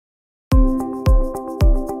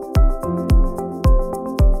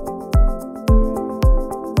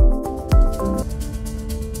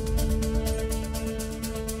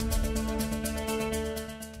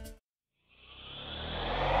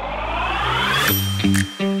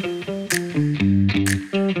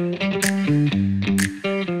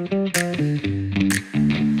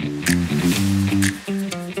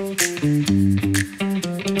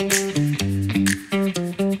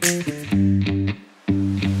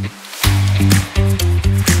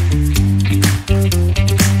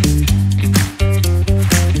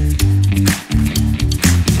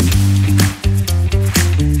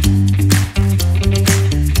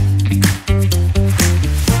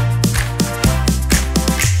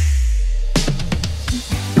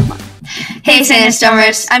Hey,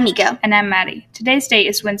 Sandstormers, I'm Nico. And I'm Maddie. Today's date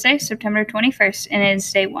is Wednesday, September 21st, and it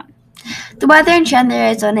is day 1. The weather in Chandler,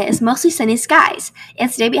 Arizona is mostly sunny skies,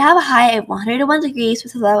 and today we have a high of 101 degrees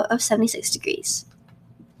with a low of 76 degrees.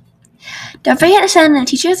 Don't forget to send in a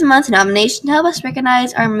Teacher of the Month nomination to help us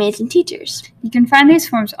recognize our amazing teachers. You can find these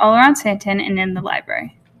forms all around Santon and in the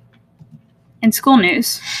library. In school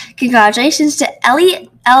news, congratulations to Ellie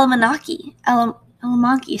Elamanaki,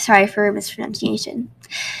 sorry for mispronunciation.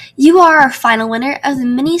 You are our final winner of the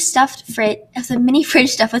mini fridge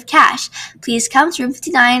stuffed with cash. Please come to room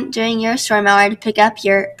 59 during your storm hour to pick up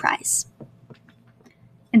your prize.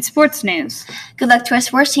 In sports news, good luck to our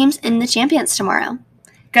sports teams in the champions tomorrow.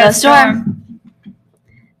 Go Storm!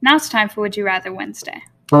 Now it's time for Would You Rather Wednesday.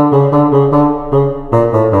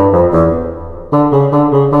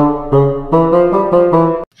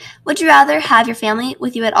 Would you rather have your family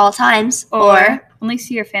with you at all times or only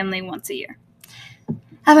see your family once a year?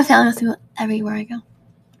 Have a family with me everywhere I go.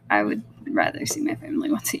 I would rather see my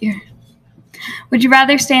family once a year. Would you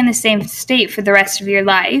rather stay in the same state for the rest of your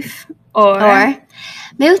life or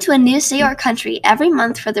move to a new state or country every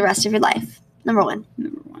month for the rest of your life? Number one.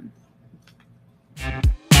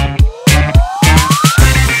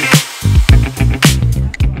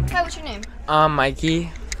 Hi, what's your name?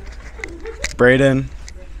 Mikey. Brayden.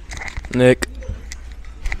 Nick.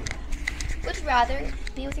 Would you rather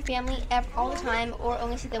be with your family all the time or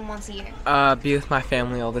only see them once a year? Be with my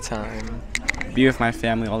family all the time. Be with my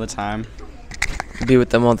family all the time. Be with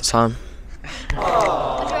them all the time. Would you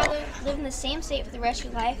rather live in the same state for the rest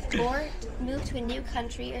of your life or move to a new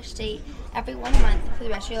country or state every 1 month for the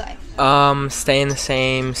rest of your life? Stay in the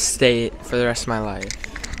same state for the rest of my life.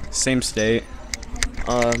 Same state.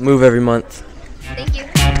 Move every month. Thank you.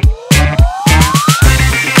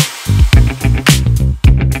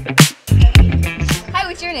 Hi,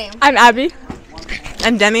 what's your name? I'm Abby.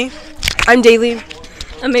 I'm Demi. I'm Daly.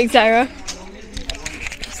 I'm Xyra.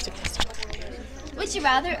 Would you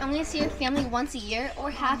rather only see your family once a year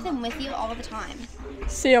or have them with you all the time?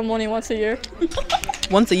 See them only once a year.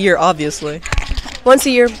 Once a year, obviously. Once a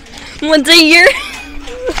year. Once a year.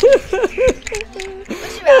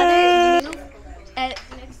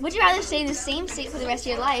 Would you rather stay in the same state for the rest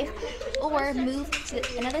of your life or move to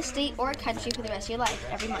another state or country for the rest of your life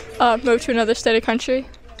every month? Move to another state or country.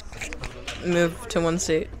 Move to one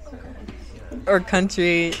state or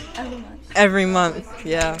country every month.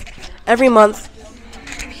 Yeah. Every month.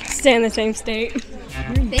 Stay in the same state.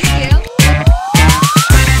 Thank you.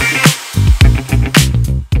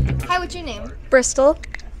 Hi, what's your name? Bristol.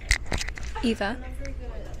 Eva.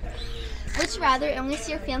 Would you rather only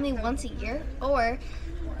see your family once a year or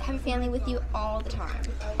have a family with you all the time?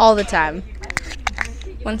 All the time.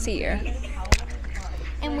 Once a year.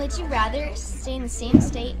 And would you rather stay in the same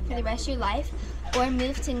state for the rest of your life or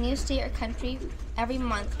move to a new state or country every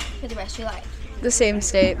month for the rest of your life? The same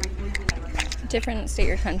state. Different state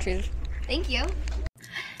or country. Thank you.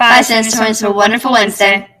 Bye, Sandstorms, for a wonderful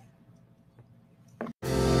Wednesday.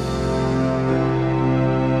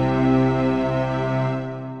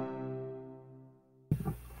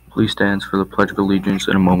 Please stand for the Pledge of Allegiance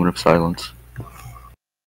in a moment of silence.